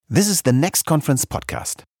This is the Next Conference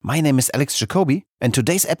podcast. My name is Alex Jacoby, and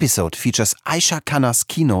today's episode features Aisha Khanna's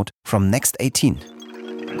keynote from Next 18.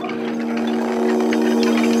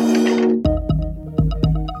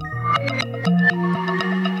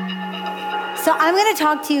 So I'm going to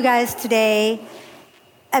talk to you guys today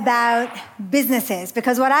about businesses,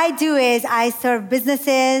 because what I do is I serve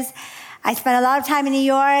businesses. I spent a lot of time in New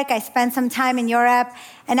York, I spent some time in Europe,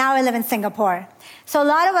 and now I live in Singapore. So a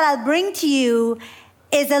lot of what I'll bring to you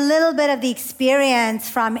is a little bit of the experience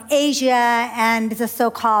from Asia and the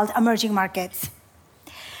so-called emerging markets.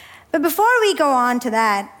 But before we go on to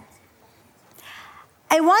that,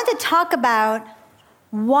 I want to talk about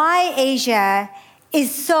why Asia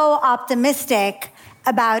is so optimistic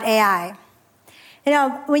about AI. You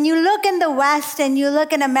know, when you look in the West and you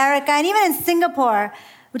look in America, and even in Singapore,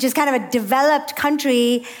 which is kind of a developed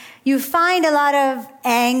country, you find a lot of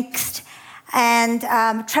angst and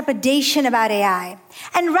trepidation about AI.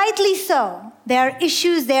 And rightly so. There are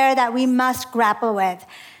issues there that we must grapple with.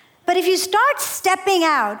 But if you start stepping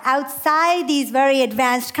outside these very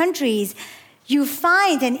advanced countries, you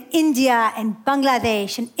find in India, in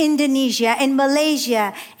Bangladesh, in Indonesia, in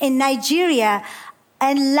Malaysia, in Nigeria,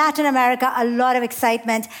 and Latin America, a lot of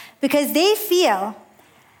excitement because they feel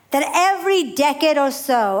that every decade or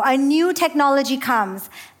so, a new technology comes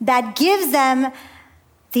that gives them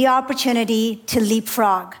the opportunity to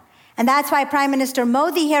leapfrog. And that's why Prime Minister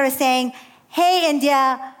Modi here is saying, hey,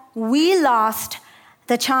 India, we lost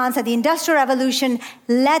the chance at the Industrial Revolution.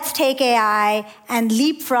 Let's take AI and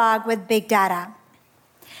leapfrog with big data.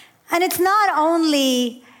 And it's not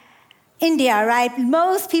only India, right?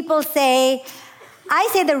 Most people say, I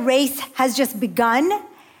say the race has just begun.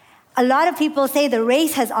 A lot of people say the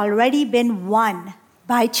race has already been won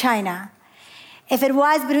by China. If it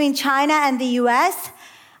was between China and the US,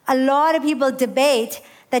 a lot of people debate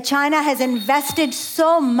that China has invested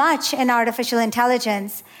so much in artificial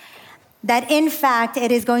intelligence that, in fact,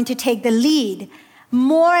 it is going to take the lead.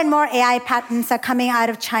 More and more AI patents are coming out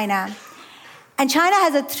of China. And China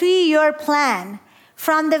has a 3-year plan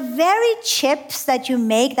from the very chips that you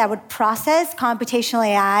make that would process computational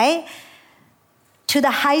AI to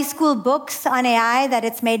the high school books on AI that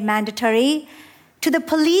it's made mandatory, to the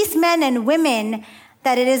policemen and women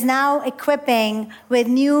that it is now equipping with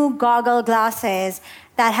new goggle glasses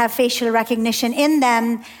that have facial recognition in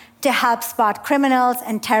them to help spot criminals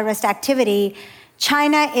and terrorist activity.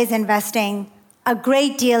 China is investing a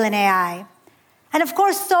great deal in AI. And of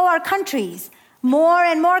course, so are countries. More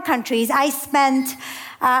and more countries. I spent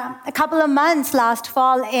a couple of months last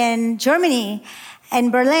fall in Germany, in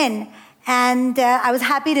Berlin, and I was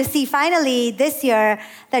happy to see finally this year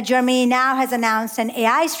that Germany now has announced an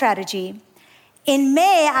AI strategy. In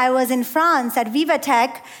May, I was in France at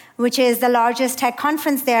VivaTech, which is the largest tech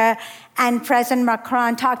conference there, and President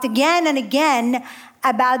Macron talked again and again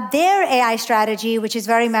about their AI strategy, which is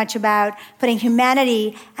very much about putting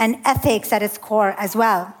humanity and ethics at its core as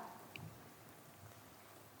well.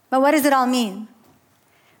 But what does it all mean?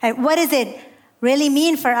 Right, what does it really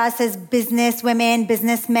mean for us as business women,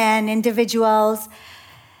 businessmen, individuals?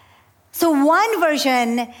 So one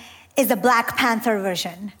version is the Black Panther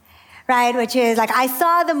version, right? Which is like, I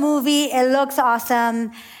saw the movie, it looks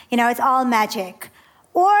awesome, you know, it's all magic.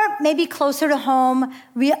 Or maybe closer to home,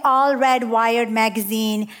 we all read Wired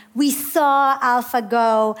magazine. We saw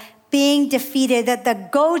AlphaGo being defeated, that the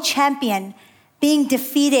Go champion being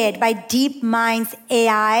defeated by DeepMind's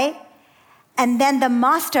AI. And then the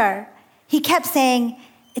master, he kept saying,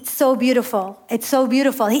 it's so beautiful, it's so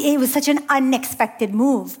beautiful. It was such an unexpected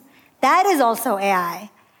move. That is also AI.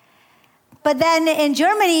 But then in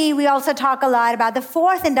Germany, we also talk a lot about the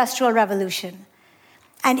fourth industrial revolution.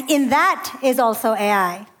 And in that is also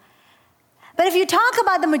AI. But if you talk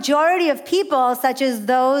about the majority of people, such as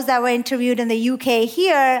those that were interviewed in the UK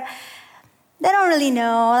here, they don't really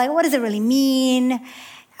know, like, what does it really mean?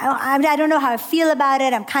 I don't know how I feel about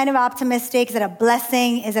it. I'm kind of optimistic. Is it a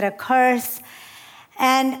blessing? Is it a curse?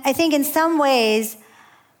 And I think in some ways,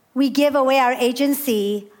 we give away our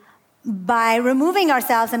agency by removing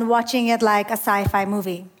ourselves and watching it like a sci-fi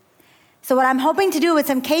movie. So what I'm hoping to do with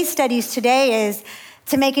some case studies today is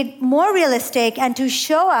to make it more realistic and to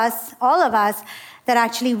show us, all of us, that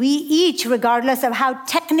actually we each, regardless of how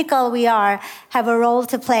technical we are, have a role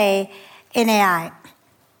to play in AI.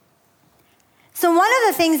 So one of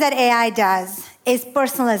the things that AI does is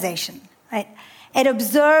personalization, right? It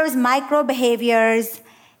observes micro behaviors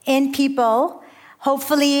in people,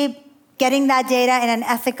 hopefully getting that data in an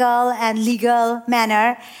ethical and legal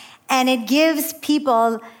manner, and it gives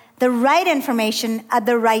people the right information at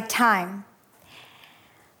the right time.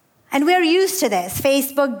 And we're used to this.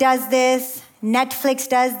 Facebook does this, Netflix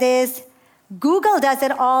does this. Google does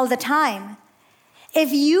it all the time.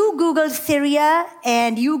 If you Google Syria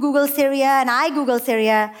and you Google Syria and I Google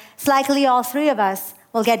Syria, it's likely all three of us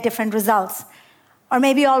will get different results. Or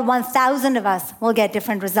maybe all 1,000 of us will get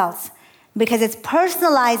different results because it's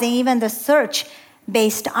personalizing even the search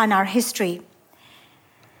based on our history.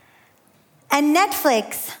 And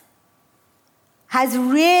Netflix has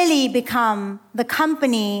really become the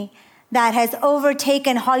company that has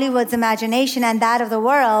overtaken Hollywood's imagination and that of the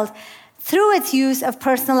world through its use of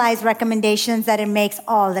personalized recommendations that it makes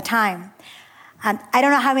all the time. I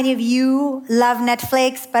don't know how many of you love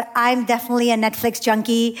Netflix, but I'm definitely a Netflix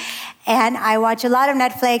junkie, and I watch a lot of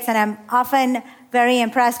Netflix, and I'm often very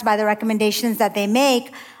impressed by the recommendations that they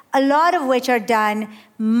make, a lot of which are done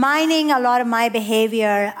mining a lot of my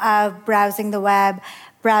behavior of browsing the web,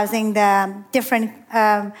 browsing the different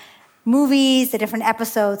movies, the different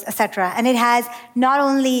episodes, etc. And it has not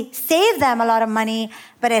only saved them a lot of money,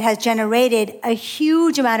 but it has generated a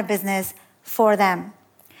huge amount of business for them.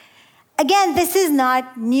 Again, this is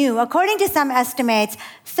not new. According to some estimates,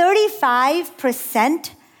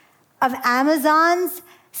 35% of Amazon's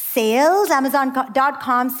sales,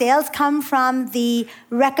 Amazon.com sales, come from the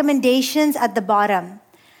recommendations at the bottom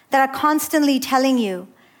that are constantly telling you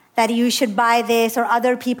that you should buy this or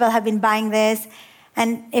other people have been buying this.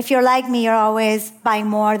 And if you're like me, you're always buying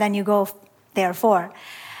more than you go there for.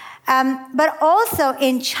 But also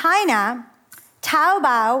in China,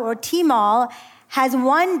 Taobao or Tmall has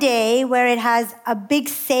one day where it has a big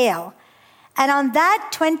sale. And on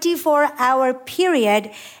that 24-hour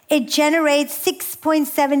period, it generates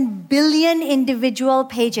 6.7 billion individual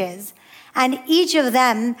pages. And each of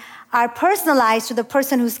them are personalized to the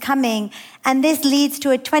person who's coming. And this leads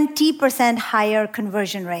to a 20% higher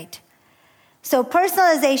conversion rate. So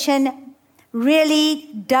personalization really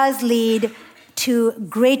does lead to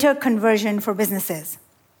greater conversion for businesses.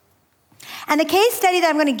 And the case study that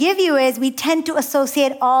I'm going to give you is we tend to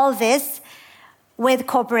associate all this with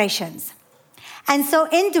corporations. And so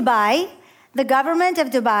in Dubai, the government of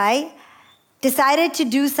Dubai decided to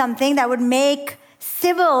do something that would make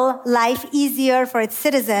civil life easier for its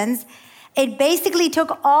citizens. It basically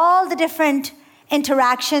took all the different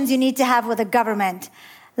interactions you need to have with the government,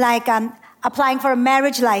 like applying for a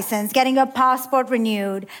marriage license, getting your passport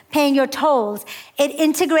renewed, paying your tolls. It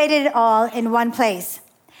integrated it all in one place.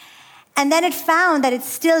 And then it found that it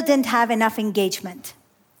still didn't have enough engagement.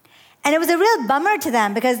 And it was a real bummer to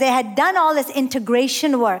them because they had done all this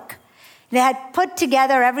integration work. They had put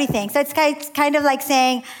together everything. So it's kind of like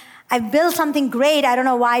saying, I've built something great, I don't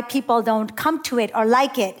know why people don't come to it or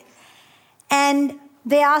like it. And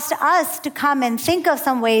they asked us to come and think of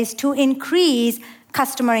some ways to increase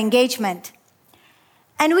customer engagement.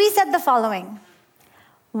 And we said the following: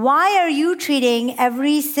 why are you treating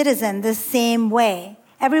every citizen the same way?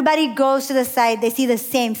 Everybody goes to the site, they see the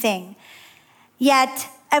same thing. Yet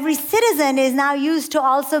every citizen is now used to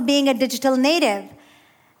also being a digital native,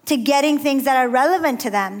 to getting things that are relevant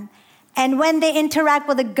to them. And when they interact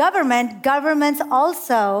with the government, governments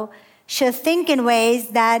also should think in ways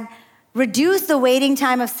that reduce the waiting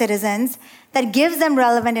time of citizens, that gives them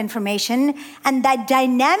relevant information, and that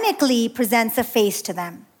dynamically presents a face to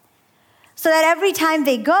them. So that every time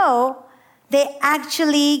they go, they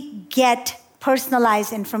actually get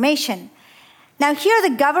personalized information. Now here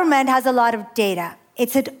the government has a lot of data.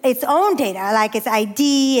 It's its own data, like its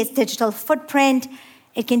ID, its digital footprint.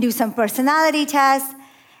 It can do some personality tests.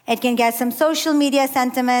 It can get some social media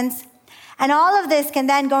sentiments. And all of this can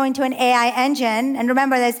then go into an AI engine. And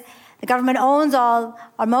remember this, the government owns all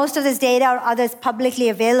or most of this data or others publicly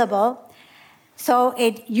available. So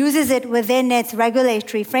it uses it within its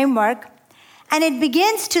regulatory framework. And it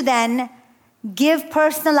begins to then give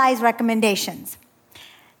personalized recommendations.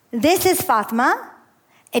 This is Fatma.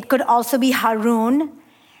 It could also be Haroon.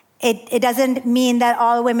 It doesn't mean that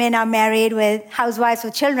all women are married with housewives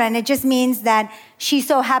with children. It just means that she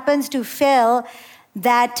so happens to fill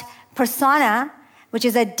that persona, which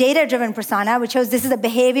is a data-driven persona, which shows this is the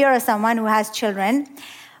behavior of someone who has children.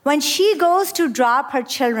 When she goes to drop her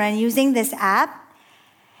children using this app,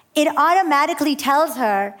 it automatically tells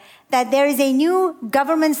her that there is a new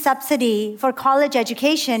government subsidy for college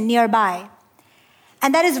education nearby.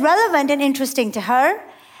 And that is relevant and interesting to her,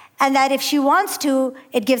 and that if she wants to,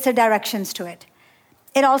 it gives her directions to it.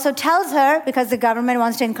 It also tells her, because the government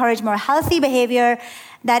wants to encourage more healthy behavior,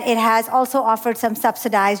 that it has also offered some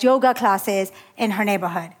subsidized yoga classes in her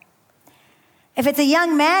neighborhood. If it's a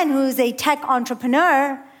young man who's a tech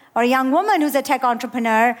entrepreneur, or a young woman who's a tech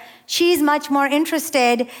entrepreneur, she's much more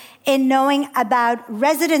interested in knowing about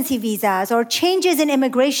residency visas or changes in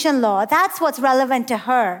immigration law. That's what's relevant to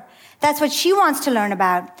her. That's what she wants to learn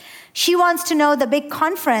about. She wants to know the big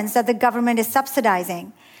conference that the government is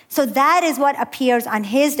subsidizing. So that is what appears on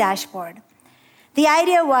his dashboard. The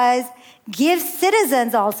idea was give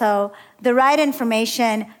citizens also the right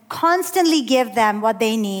information, constantly give them what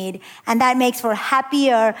they need, and that makes for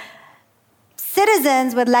happier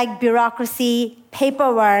citizens with like bureaucracy,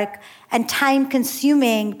 paperwork, and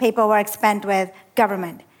time-consuming paperwork spent with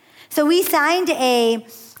government. So we signed a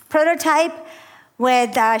prototype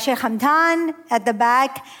with Sheikh Hamdan at the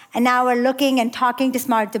back, and now we're looking and talking to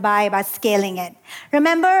Smart Dubai about scaling it.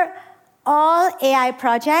 Remember, all AI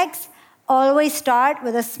projects always start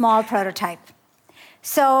with a small prototype.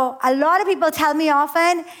 So a lot of people tell me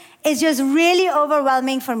often, it's just really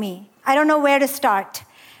overwhelming for me. I don't know where to start.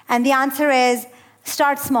 And the answer is,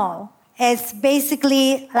 start small. It's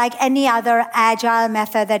basically like any other agile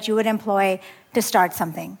method that you would employ to start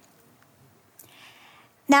something.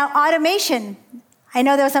 Now, automation. I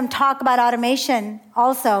know there was some talk about automation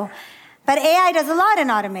also, but AI does a lot in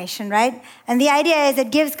automation, right? And the idea is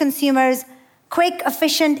it gives consumers quick,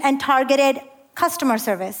 efficient, and targeted customer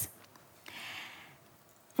service.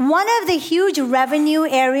 One of the huge revenue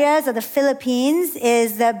areas of the Philippines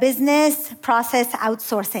is the business process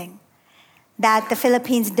outsourcing that the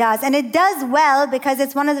Philippines does. And it does well because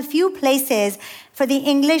it's one of the few places for the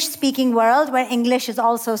English-speaking world where English is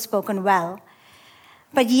also spoken well.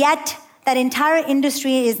 But yet, that entire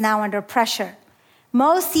industry is now under pressure.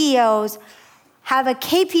 Most CEOs have a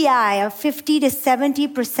KPI of 50 to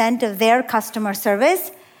 70% of their customer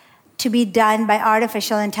service to be done by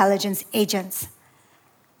artificial intelligence agents.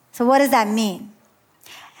 So what does that mean?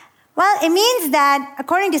 Well, it means that,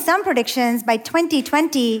 according to some predictions, by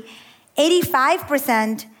 2020,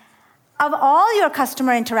 85% of all your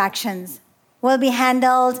customer interactions will be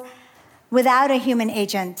handled without a human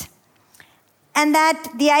agent. And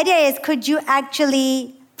that the idea is, could you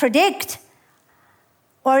actually predict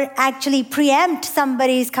or actually preempt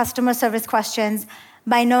somebody's customer service questions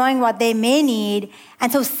by knowing what they may need,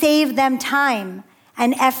 and so save them time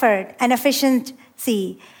and effort and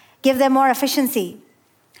efficiency, give them more efficiency.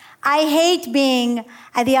 I hate being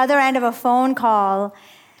at the other end of a phone call,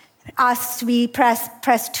 asked to be press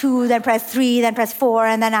 2, then press 3, then press 4,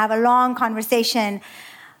 and then have a long conversation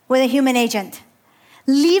with a human agent.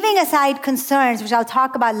 Leaving aside concerns, which I'll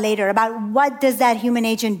talk about later, about what does that human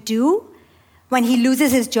agent do when he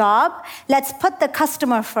loses his job, let's put the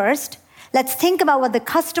customer first. Let's think about what the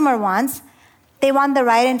customer wants. They want the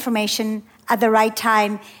right information at the right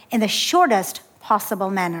time in the shortest possible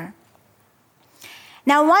manner.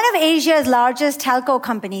 Now, one of Asia's largest telco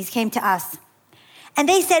companies came to us, and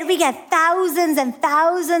they said, we get thousands and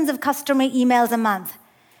thousands of customer emails a month.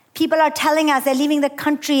 People are telling us they're leaving the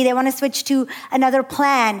country, they want to switch to another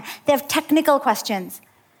plan, they have technical questions.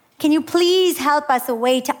 Can you please help us a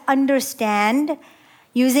way to understand,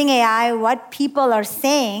 using AI, what people are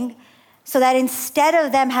saying, so that instead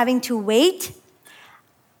of them having to wait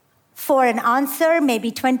for an answer,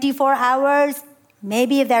 maybe 24 hours,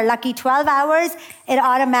 maybe if they're lucky 12 hours, it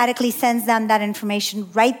automatically sends them that information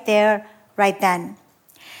right there, right then.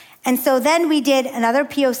 And so then we did another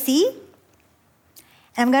POC.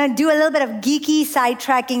 And I'm going to do a little bit of geeky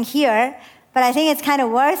sidetracking here, but I think it's kind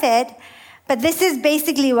of worth it. But this is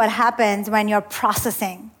basically what happens when you're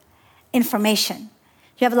processing information.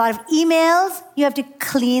 You have a lot of emails. You have to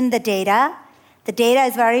clean the data. The data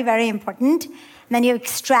is very, very important. And then you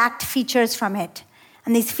extract features from it.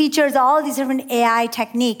 And these features, all these different AI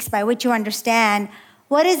techniques by which you understand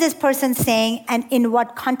what is this person saying and in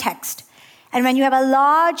what context. And when you have a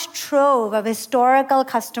large trove of historical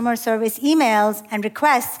customer service emails and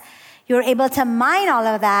requests, you're able to mine all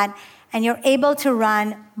of that, and you're able to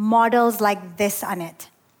run models like this on it.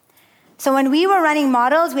 So when we were running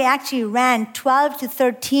models, we actually ran 12 to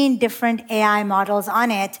 13 different AI models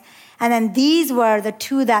on it, and then these were the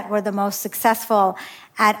 2 that were the most successful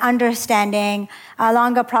at understanding a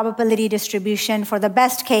longer probability distribution. For the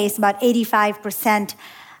best case, about 85%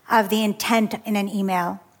 of the intent in an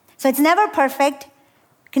email. So it's never perfect,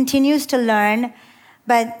 continues to learn,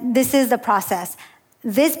 but this is the process.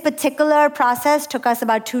 This particular process took us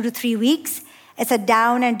about 2 to 3 weeks. It's a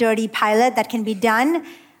down and dirty pilot that can be done,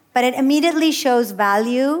 but it immediately shows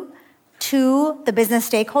value to the business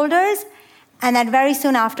stakeholders, and that very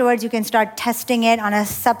soon afterwards you can start testing it on a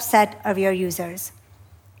subset of your users.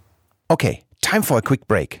 Okay, time for a quick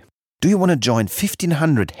break. Do you want to join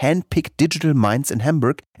 1,500 hand-picked digital minds in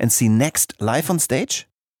Hamburg and see Next live on stage?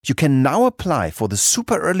 You can now apply for the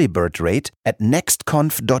super early bird rate at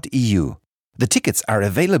nextconf.eu. The tickets are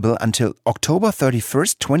available until October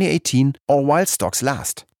 31st, 2018, or while stocks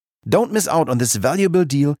last. Don't miss out on this valuable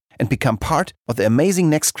deal and become part of the amazing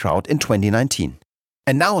Next crowd in 2019.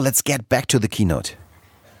 And now let's get back to the keynote.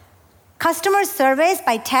 Customer service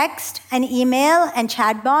by text and email and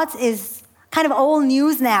chatbots is kind of old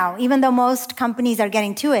news now, even though most companies are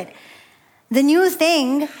getting to it. The new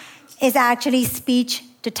thing is actually speech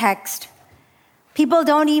to text. People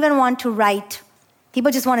don't even want to write.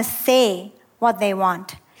 People just want to say what they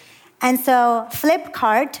want. And so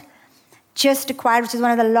Flipkart just acquired, which is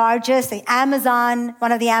one of the largest, Amazon,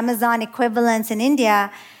 one of the Amazon equivalents in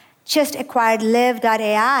India, just acquired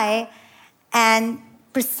Live.ai, and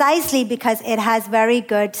precisely because it has very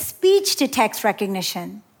good speech-to-text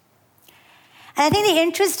recognition. And I think the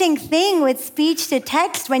interesting thing with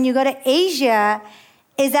speech-to-text when you go to Asia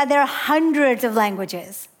is that there are hundreds of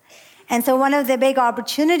languages. And so one of the big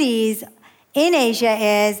opportunities in Asia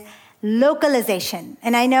is localization.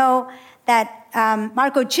 And I know that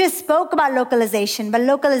Marco just spoke about localization, but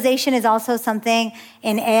localization is also something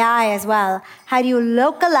in AI as well. How do you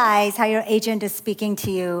localize how your agent is speaking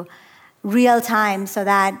to you real time so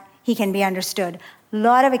that he can be understood? A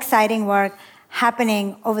lot of exciting work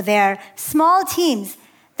happening over there. Small teams.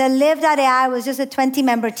 The Live.ai was just a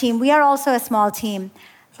 20-member team. We are also a small team,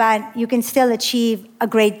 but you can still achieve a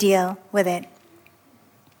great deal with it.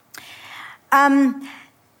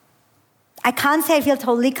 I can't say I feel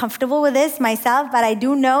totally comfortable with this myself, but I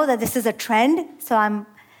do know that this is a trend, so I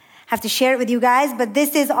have to share it with you guys. But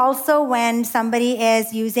this is also when somebody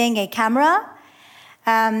is using a camera.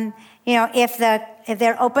 If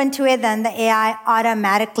they're open to it, then the AI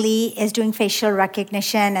automatically is doing facial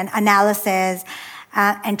recognition and analysis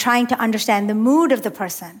and trying to understand the mood of the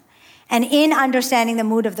person. And in understanding the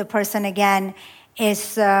mood of the person, again,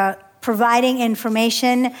 is providing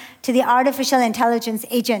information to the artificial intelligence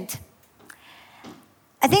agent.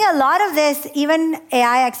 I think a lot of this, even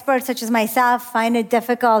AI experts such as myself, find it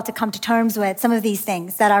difficult to come to terms with some of these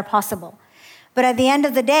things that are possible. But at the end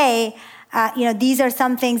of the day, these are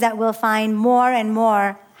some things that we'll find more and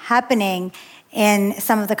more happening in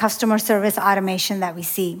some of the customer service automation that we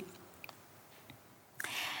see.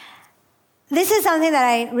 This is something that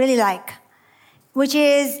I really like, which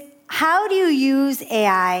is how do you use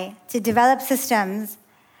AI to develop systems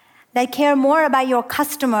that care more about your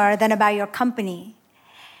customer than about your company?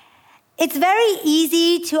 It's very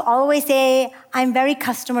easy to always say, I'm very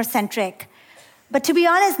customer-centric. But to be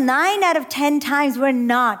honest, 9 out of 10 times we're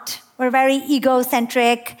not. We're very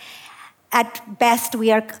egocentric. At best,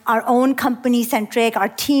 we are our own company-centric, our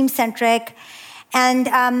team-centric. And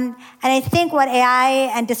I think what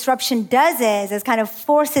AI and disruption does is kind of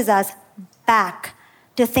forces us back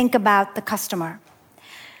to think about the customer.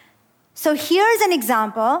 So here's an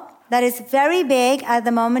example that is very big at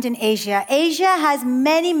the moment in Asia. Asia has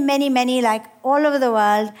many, like all over the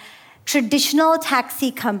world, traditional taxi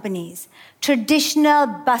companies, traditional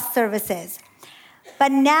bus services.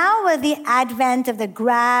 But now with the advent of the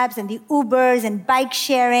Grabs and the Ubers and bike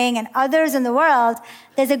sharing and others in the world,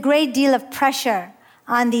 there's a great deal of pressure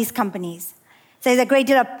on these companies. So there's a great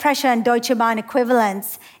deal of pressure on Deutsche Bahn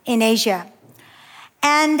equivalents in Asia.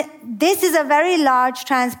 And this is a very large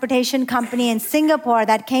transportation company in Singapore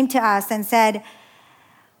that came to us and said,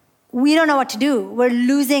 we don't know what to do. We're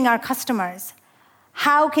losing our customers.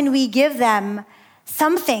 How can we give them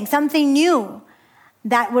something new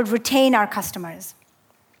that would retain our customers?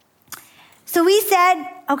 So we said,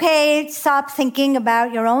 okay, stop thinking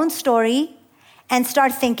about your own story and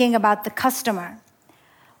start thinking about the customer.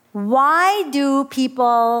 Why do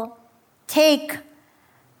people take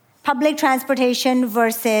public transportation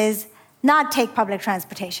versus not take public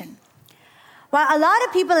transportation? Well, a lot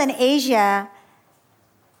of people in Asia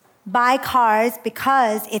buy cars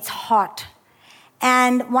because it's hot.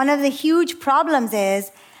 And one of the huge problems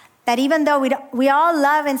is that even though we all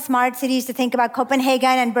love in smart cities to think about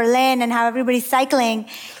Copenhagen and Berlin and how everybody's cycling,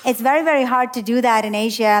 it's very, very hard to do that in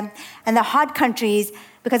Asia and the hot countries,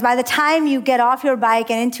 because by the time you get off your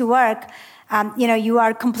bike and into work, you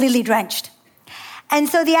are completely drenched. And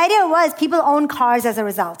so the idea was people own cars as a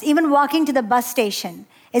result. Even walking to the bus station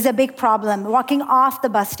is a big problem. Walking off the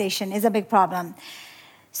bus station is a big problem.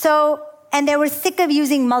 And they were sick of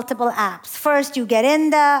using multiple apps. First, you get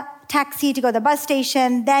in the taxi to go to the bus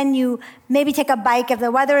station, then you maybe take a bike if the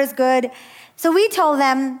weather is good. So we told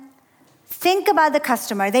them, think about the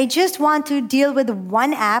customer. They just want to deal with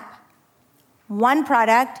one app, one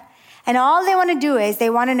product, and all they want to do is they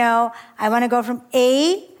want to know, I want to go from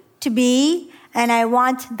A to B, and I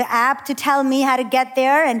want the app to tell me how to get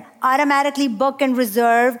there and automatically book and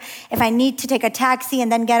reserve if I need to take a taxi and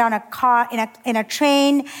then get on a car, in a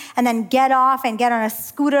train, and then get off and get on a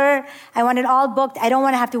scooter. I want it all booked. I don't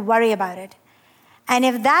want to have to worry about it. And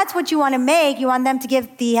if that's what you want to make, you want them to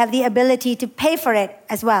have the ability to pay for it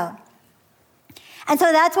as well. And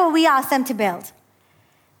so that's what we asked them to build.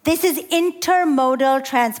 This is intermodal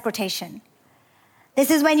transportation. This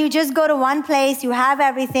is when you just go to one place, you have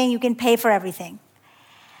everything, you can pay for everything.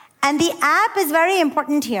 And the app is very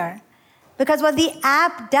important here, because what the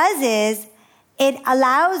app does is it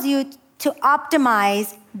allows you to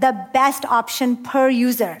optimize the best option per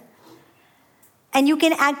user. And you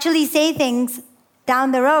can actually say things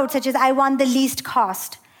down the road, such as, I want the least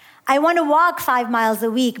cost. I want to walk 5 miles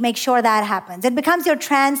a week, make sure that happens. It becomes your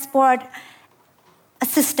transport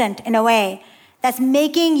assistant in a way that's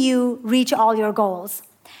making you reach all your goals.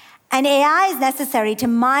 And AI is necessary to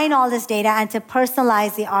mine all this data and to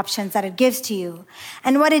personalize the options that it gives to you.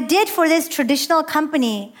 And what it did for this traditional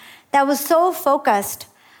company that was so focused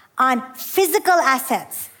on physical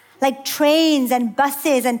assets, like trains and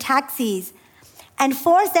buses and taxis, and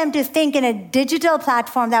forced them to think in a digital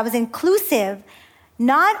platform that was inclusive,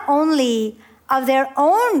 not only of their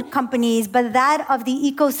own companies, but that of the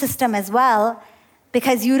ecosystem as well,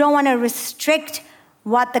 because you don't want to restrict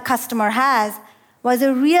what the customer has, was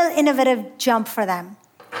a real innovative jump for them.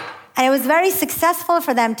 And it was very successful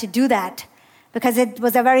for them to do that, because it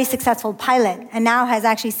was a very successful pilot and now has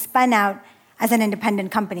actually spun out as an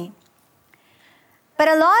independent company. But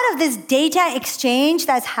a lot of this data exchange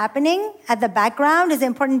that's happening at the background is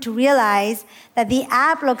important to realize that the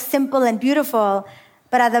app looks simple and beautiful,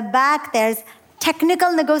 but at the back there's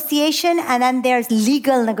technical negotiation and then there's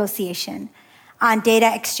legal negotiation on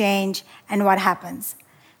data exchange and what happens.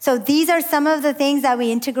 So these are some of the things that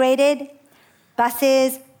we integrated: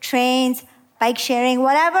 buses, trains, bike sharing,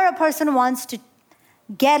 whatever a person wants to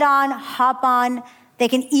get on, hop on, they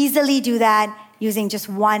can easily do that using just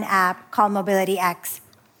one app called MobilityX.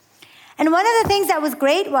 And one of the things that was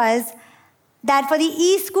great was that for the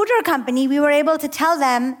e-scooter company, we were able to tell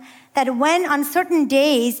them that when on certain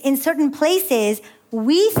days, in certain places,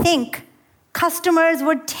 we think customers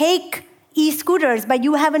would take e-scooters, but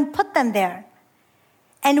you haven't put them there.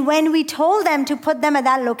 And when we told them to put them at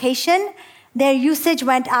that location, their usage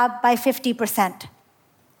went up by 50%.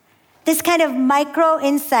 This kind of micro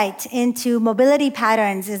insight into mobility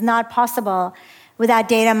patterns is not possible without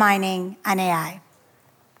data mining and AI.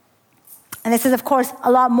 And this is, of course,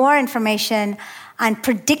 a lot more information on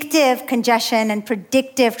predictive congestion and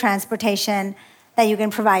predictive transportation that you can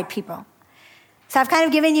provide people. So I've kind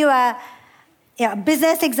of given you a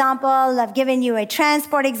business example, I've given you a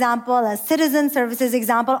transport example, a citizen services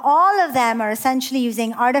example. All of them are essentially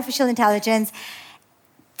using artificial intelligence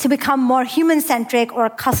to become more human-centric or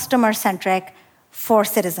customer-centric for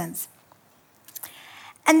citizens.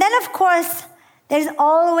 And then, of course, there's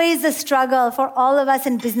always a struggle for all of us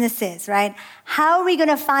in businesses, right? How are we going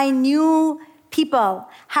to find new people?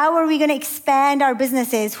 How are we going to expand our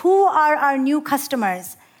businesses? Who are our new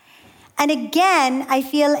customers? And again, I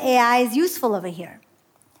feel AI is useful over here.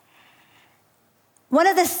 One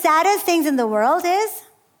of the saddest things in the world is,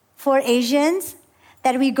 for Asians,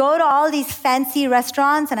 that we go to all these fancy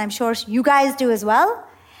restaurants, and I'm sure you guys do as well,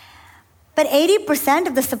 but 80%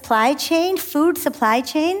 of the supply chain, food supply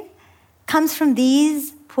chain, comes from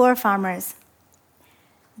these poor farmers.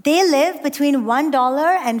 They live between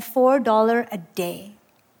 $1 and $4 a day.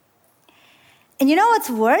 And you know what's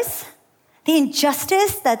worse? The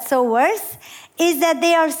injustice that's so worse is that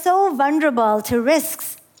they are so vulnerable to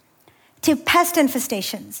risks, to pest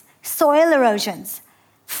infestations, soil erosions,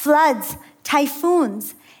 floods,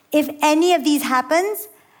 typhoons. If any of these happens,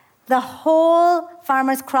 the whole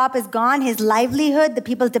farmer's crop is gone, his livelihood, the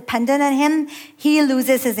people dependent on him, he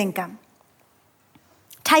loses his income.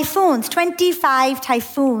 Typhoons, 25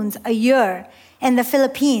 typhoons a year in the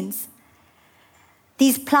Philippines.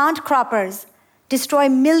 These plant croppers destroy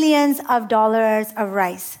millions of dollars of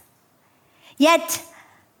rice. Yet,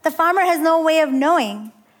 the farmer has no way of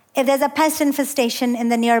knowing if there's a pest infestation in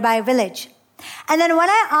the nearby village. And then when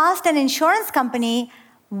I asked an insurance company,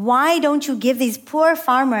 why don't you give these poor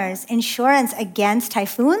farmers insurance against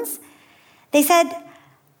typhoons? They said,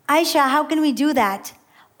 Aisha, how can we do that?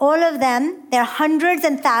 All of them, there are hundreds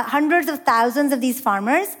of thousands of these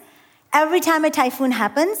farmers. Every time a typhoon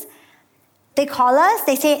happens, they call us,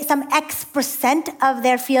 they say some X% of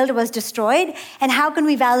their field was destroyed, and how can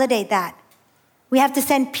we validate that? We have to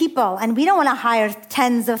send people, and we don't want to hire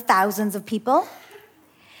tens of thousands of people.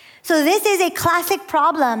 So this is a classic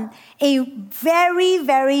problem, a very,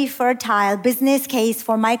 very fertile business case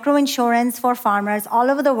for microinsurance for farmers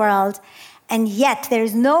all over the world, and yet there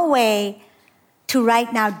is no way to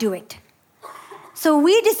right now do it. So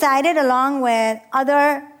we decided, along with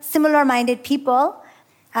other similar-minded people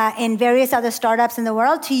in various other startups in the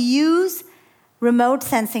world, to use remote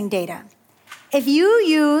sensing data. If you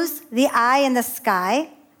use the eye in the sky,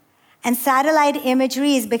 and satellite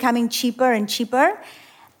imagery is becoming cheaper and cheaper,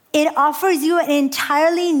 it offers you an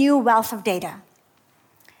entirely new wealth of data.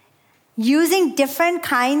 Using different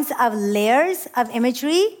kinds of layers of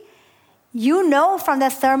imagery, you know from the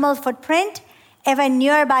thermal footprint if a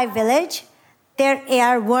nearby village, there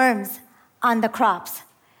are worms on the crops.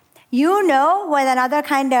 You know with another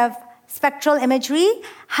kind of spectral imagery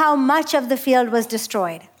how much of the field was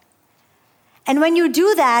destroyed. And when you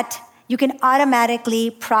do that, you can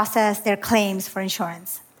automatically process their claims for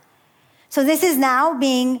insurance. So this is now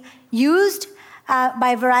being used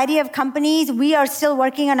by a variety of companies. We are still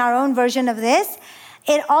working on our own version of this.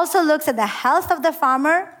 It also looks at the health of the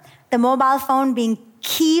farmer, the mobile phone being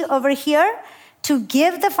key over here to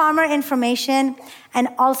give the farmer information and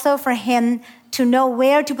also for him to know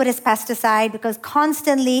where to put his pesticide because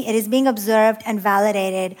constantly it is being observed and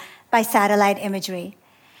validated by satellite imagery.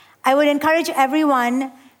 I would encourage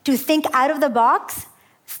everyone to think out of the box,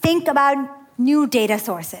 think about new data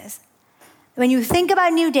sources. When you think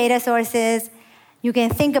about new data sources, you can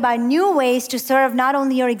think about new ways to serve not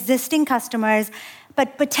only your existing customers,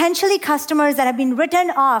 but potentially customers that have been written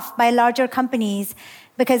off by larger companies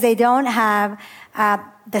because they don't have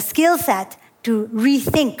the skill set to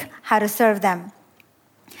rethink how to serve them.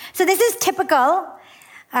 So this is typical.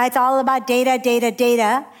 It's all about data, data,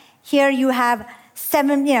 data. Here you have six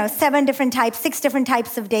different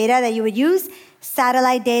types of data that you would use.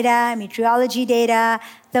 Satellite data, meteorology data,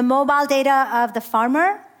 the mobile data of the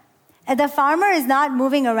farmer. If the farmer is not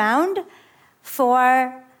moving around for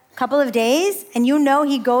a couple of days, and you know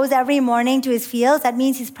he goes every morning to his fields, that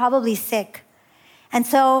means he's probably sick. And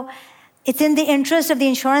so it's in the interest of the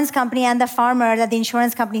insurance company and the farmer that the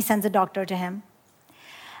insurance company sends a doctor to him.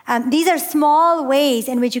 These are small ways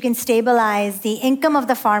in which you can stabilize the income of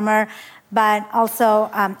the farmer, but also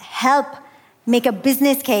help make a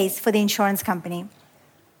business case for the insurance company.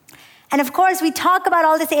 And of course, we talk about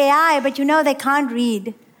all this AI, but you know they can't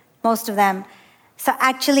read, most of them. So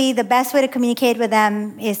actually, the best way to communicate with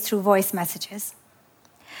them is through voice messages.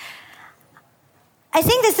 I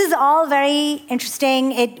think this is all very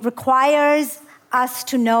interesting. It requires us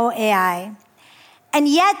to know AI. And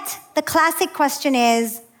yet, the classic question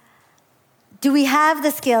is, do we have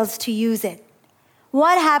the skills to use it?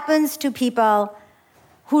 What happens to people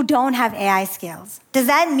who don't have AI skills? Does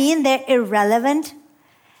that mean they're irrelevant?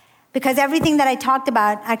 Because everything that I talked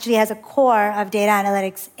about actually has a core of data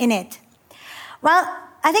analytics in it. Well,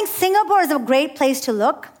 I think Singapore is a great place to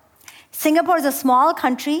look. Singapore is a small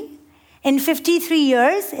country. In 53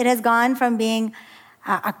 years, it has gone from being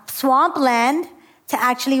a swampland to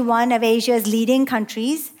actually one of Asia's leading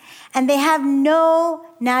countries. And they have no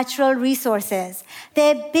natural resources.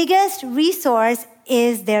 Their biggest resource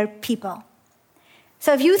is their people.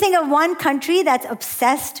 So if you think of one country that's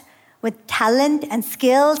obsessed with talent and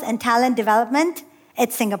skills and talent development,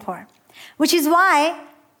 it's Singapore. Which is why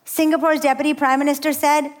Singapore's Deputy Prime Minister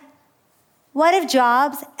said, what if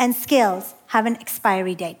jobs and skills have an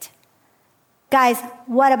expiry date? Guys,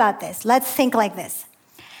 what about this? Let's think like this.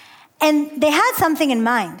 And they had something in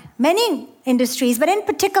mind. Many industries, but in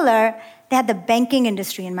particular, they had the banking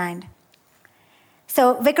industry in mind.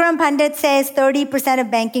 So Vikram Pandit says 30% of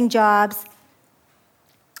banking jobs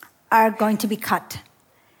are going to be cut.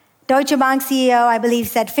 Deutsche Bank CEO, I believe,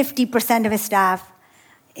 said 50% of his staff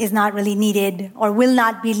is not really needed or will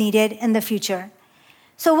not be needed in the future.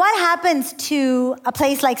 So what happens to a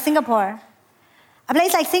place like Singapore? A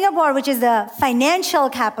place like Singapore, which is the financial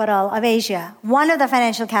capital of Asia, one of the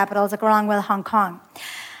financial capitals, along with Hong Kong.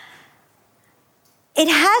 It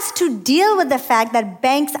has to deal with the fact that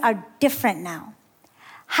banks are different now.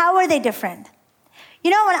 How are they different?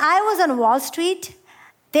 You know, when I was on Wall Street,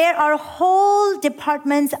 there are whole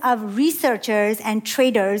departments of researchers and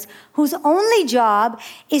traders whose only job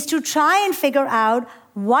is to try and figure out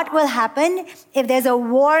what will happen if there's a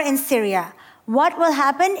war in Syria. What will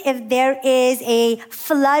happen if there is a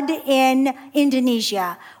flood in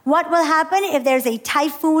Indonesia? What will happen if there's a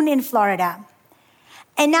typhoon in Florida?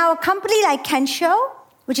 And now a company like Kensho,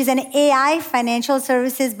 which is an AI financial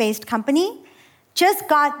services-based company, just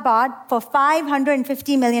got bought for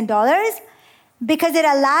 $550 million because it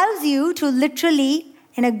allows you to literally,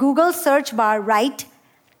 in a Google search bar, write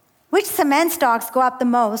which cement stocks go up the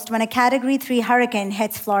most when a Category 3 hurricane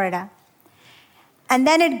hits Florida. And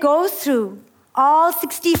then it goes through all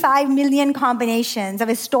 65 million combinations of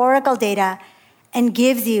historical data and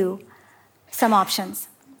gives you some options.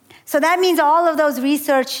 So that means all of those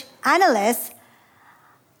research analysts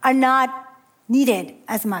are not needed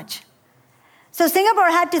as much. So Singapore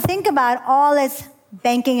had to think about all its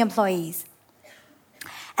banking employees.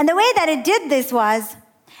 And the way that it did this was,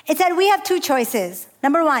 it said we have two choices.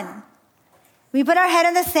 Number one, we put our head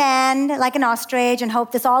in the sand like an ostrich and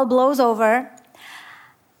hope this all blows over.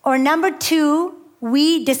 Or number two,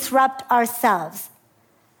 we disrupt ourselves.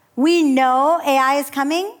 We know AI is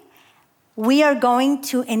coming. We are going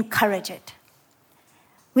to encourage it.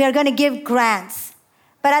 We are going to give grants.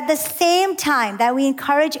 But at the same time that we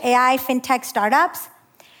encourage AI fintech startups,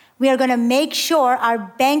 we are going to make sure our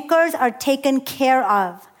bankers are taken care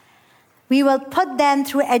of. We will put them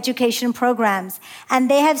through education programs. And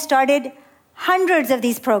they have started hundreds of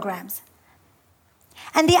these programs.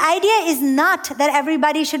 And the idea is not that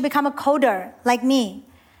everybody should become a coder like me.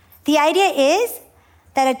 The idea is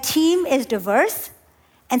that a team is diverse,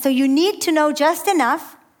 and so you need to know just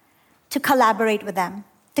enough to collaborate with them,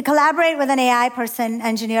 to collaborate with an AI person,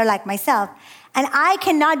 engineer like myself. And I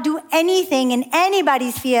cannot do anything in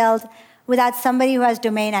anybody's field without somebody who has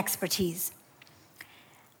domain expertise.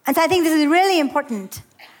 And so I think this is really important.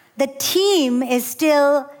 The team is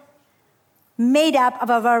still made up of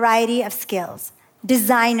a variety of skills: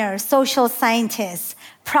 designers, social scientists,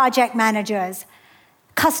 project managers,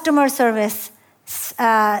 customer service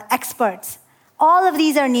experts. All of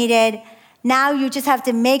these are needed. Now you just have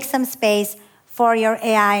to make some space for your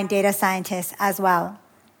AI and data scientists as well.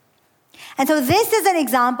 And so this is an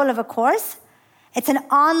example of a course. It's an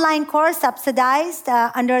online course subsidized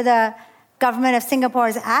under the Government of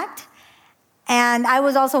Singapore's Act. And I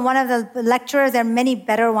was also one of the lecturers. There are many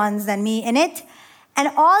better ones than me in it. And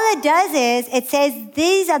all it does is, it says,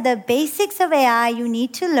 these are the basics of AI you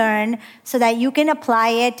need to learn so that you can apply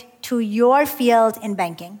it to your field in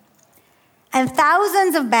banking. And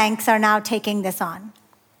thousands of banks are now taking this on.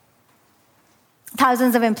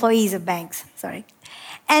 Thousands of employees of banks, sorry.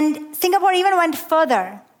 And Singapore even went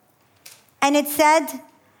further. And it said,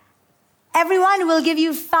 everyone will give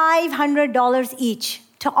you $500 each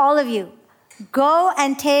to all of you. Go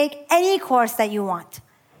and take any course that you want.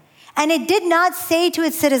 And it did not say to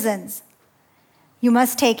its citizens, you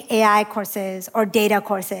must take AI courses or data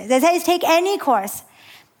courses. It says take any course,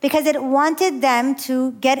 because it wanted them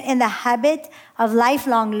to get in the habit of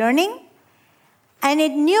lifelong learning. And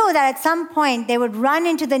it knew that at some point they would run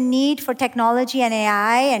into the need for technology and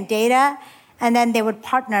AI and data, and then they would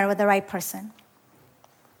partner with the right person.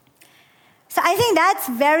 So I think that's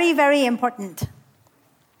very, very important.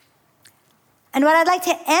 And what I'd like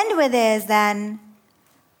to end with is then,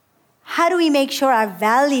 how do we make sure our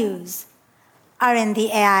values are in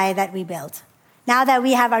the AI that we build? Now that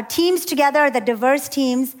we have our teams together, the diverse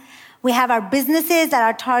teams, we have our businesses that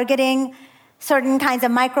are targeting certain kinds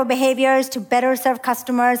of micro behaviors to better serve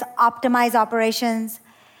customers, optimize operations.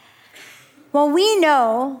 Well, we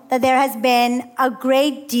know that there has been a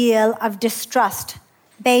great deal of distrust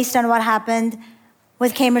based on what happened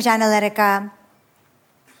with Cambridge Analytica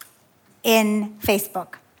in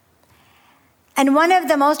Facebook. And one of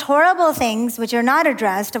the most horrible things, which are not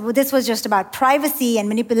addressed, this was just about privacy and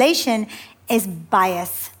manipulation, is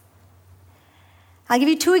bias. I'll give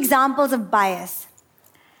you two examples of bias.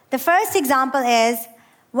 The first example is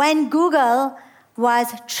when Google was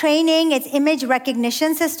training its image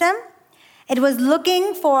recognition system, it was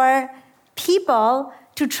looking for people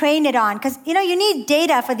to train it on, because you need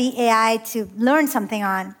data for the AI to learn something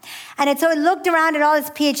on. And so it looked around at all its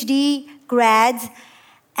PhD grads,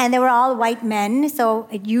 and they were all white men, so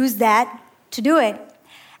it used that to do it.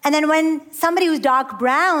 And then when somebody who's dark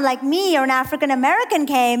brown, like me, or an African American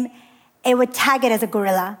came, it would tag it as a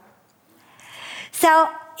gorilla. So,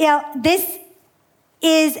 this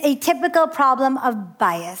is a typical problem of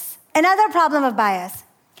bias. Another problem of bias.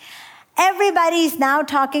 Everybody's now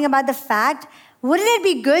talking about the fact, wouldn't it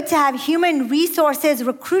be good to have human resources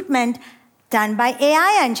recruitment done by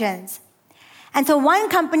AI engines? And so one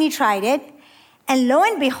company tried it, and lo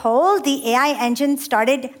and behold, the AI engine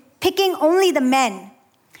started picking only the men.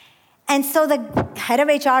 And so the head of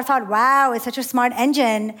HR thought, wow, it's such a smart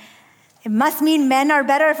engine. It must mean men are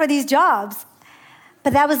better for these jobs.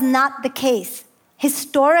 But that was not the case.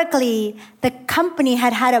 Historically, the company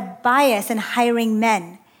had had a bias in hiring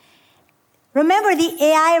men. Remember, the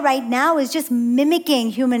AI right now is just mimicking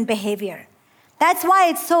human behavior. That's why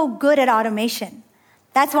it's so good at automation.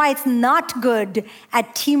 That's why it's not good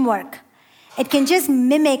at teamwork. It can just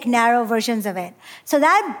mimic narrow versions of it. So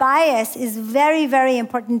that bias is very, very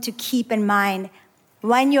important to keep in mind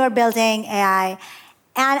when you're building AI.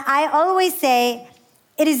 And I always say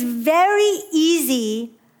it is very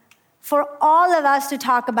easy for all of us to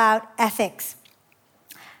talk about ethics.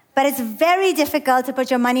 But it's very difficult to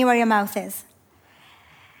put your money where your mouth is.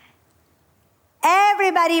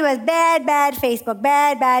 Everybody was bad Facebook,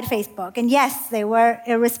 bad Facebook. And yes, they were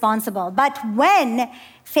irresponsible. But when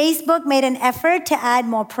Facebook made an effort to add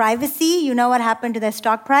more privacy, you know what happened to their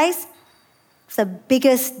stock price? It's the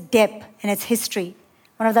biggest dip in its history,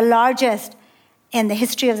 one of the largest in the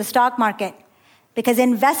history of the stock market, because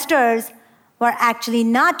investors were actually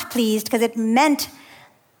not pleased because it meant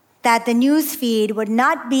that the news feed would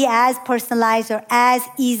not be as personalized or as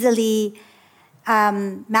easily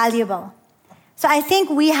malleable. So I think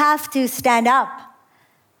we have to stand up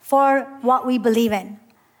for what we believe in.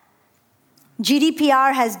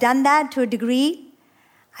 GDPR has done that to a degree.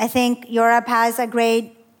 I think Europe has a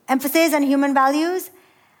great emphasis on human values.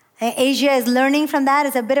 Asia is learning from that.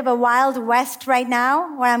 It's a bit of a wild west right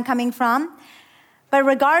now, where I'm coming from. But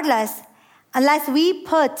regardless, unless we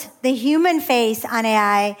put the human face on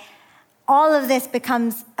AI, all of this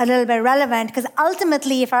becomes a little bit relevant, because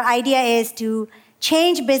ultimately, if our idea is to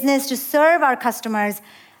change business to serve our customers,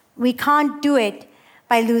 we can't do it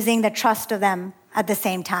by losing the trust of them at the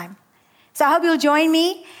same time. So I hope you'll join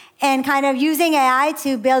me in kind of using AI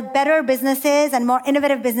to build better businesses and more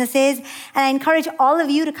innovative businesses. And I encourage all of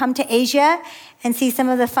you to come to Asia and see some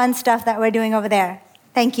of the fun stuff that we're doing over there.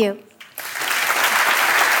 Thank you.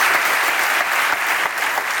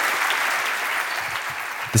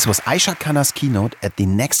 This was Aisha Khanna's keynote at the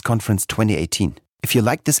Next Conference 2018. If you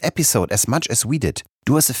liked this episode as much as we did,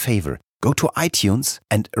 do us a favor. Go to iTunes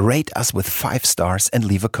and rate us with 5 stars and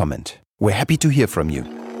leave a comment. We're happy to hear from you.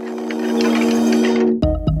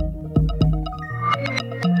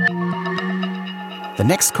 The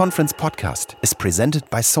Next Conference podcast is presented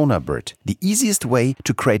by Sonarbird, the easiest way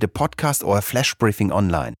to create a podcast or a flash briefing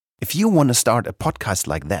online. If you want to start a podcast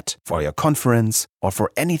like that for your conference or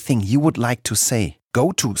for anything you would like to say,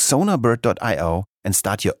 go to sonarbird.io and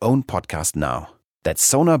start your own podcast now. That's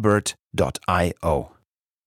sonarbird.io.